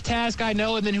a tough task, I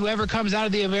know, and then whoever comes out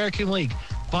of the American League.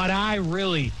 But I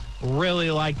really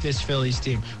like this Phillies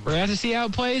team. We're going to have to see how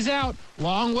it plays out.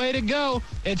 Long way to go.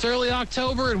 It's early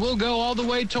October, and we'll go all the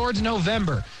way towards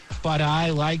November. But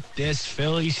I like this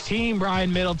Phillies team,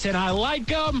 Brian Middleton. I like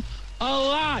them a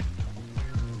lot.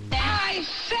 I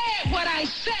said what I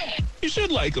said. You should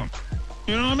like them.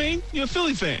 You know what I mean? You're a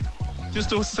Philly fan. Just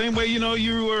the same way,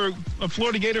 you were a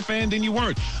Florida Gator fan, then you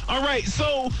weren't. All right,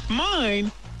 so mine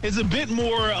is a bit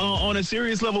more on a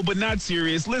serious level, but not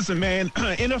serious. Listen, man,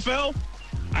 NFL,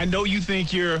 I know you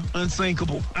think you're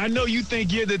unsinkable. I know you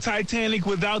think you're the Titanic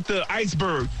without the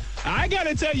iceberg. I got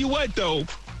to tell you what, though.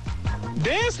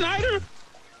 Dan Snyder,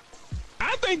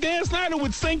 I think Dan Snyder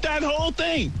would sink that whole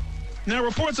thing. Now,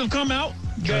 reports have come out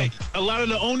that a lot of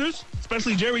the owners,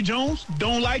 especially Jerry Jones,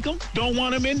 don't like him, don't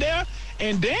want him in there.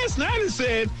 And Dan Snyder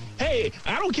said, hey,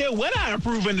 I don't care what I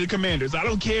approve in the Commanders. I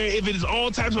don't care if it is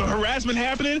all types of harassment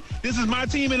happening. This is my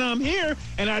team, and I'm here.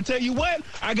 And I tell you what,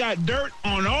 I got dirt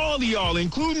on all of y'all,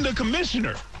 including the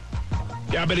commissioner.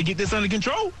 Y'all better get this under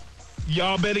control.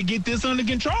 Y'all better get this under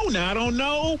control. Now, I don't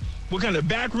know what kind of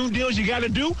backroom deals you got to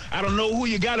do. I don't know who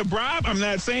you got to bribe. I'm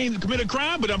not saying commit a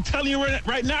crime, but I'm telling you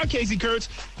right now, Casey Kurtz,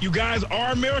 you guys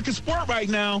are America's sport right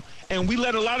now, and we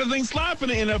let a lot of things slide from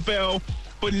the NFL,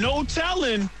 but no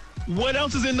telling what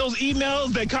else is in those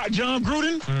emails that caught John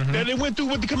Gruden that they went through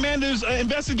with the Commanders'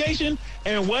 investigation,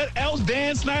 and what else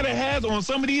Dan Snyder has on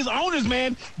some of these owners,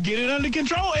 man. Get it under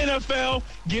control, NFL.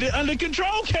 Get it under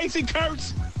control, Casey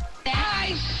Kurtz.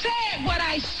 I said what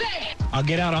I said. I'll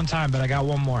get out on time, but I got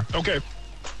one more. Okay.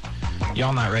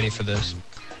 Y'all not ready for this.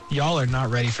 Y'all are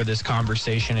not ready for this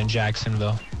conversation in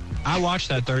Jacksonville. I watched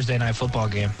that Thursday night football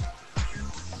game.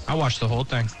 I watched the whole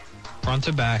thing, front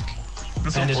to back.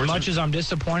 And as much as I'm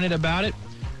disappointed about it,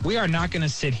 we are not going to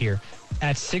sit here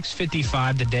at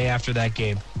 6:55 the day after that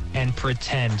game and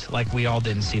pretend like we all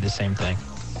didn't see the same thing.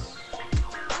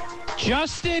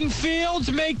 Justin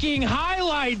Fields making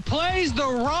highlight plays, the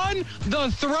run,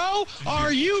 the throw.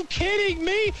 Are you kidding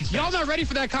me? Y'all not ready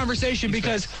for that conversation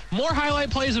because more highlight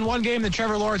plays in one game than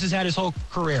Trevor Lawrence has had his whole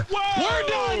career. Whoa! We're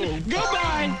done.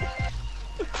 Goodbye.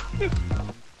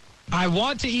 I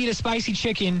want to eat a spicy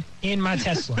chicken in my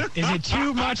Tesla. Is it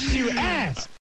too much to ask?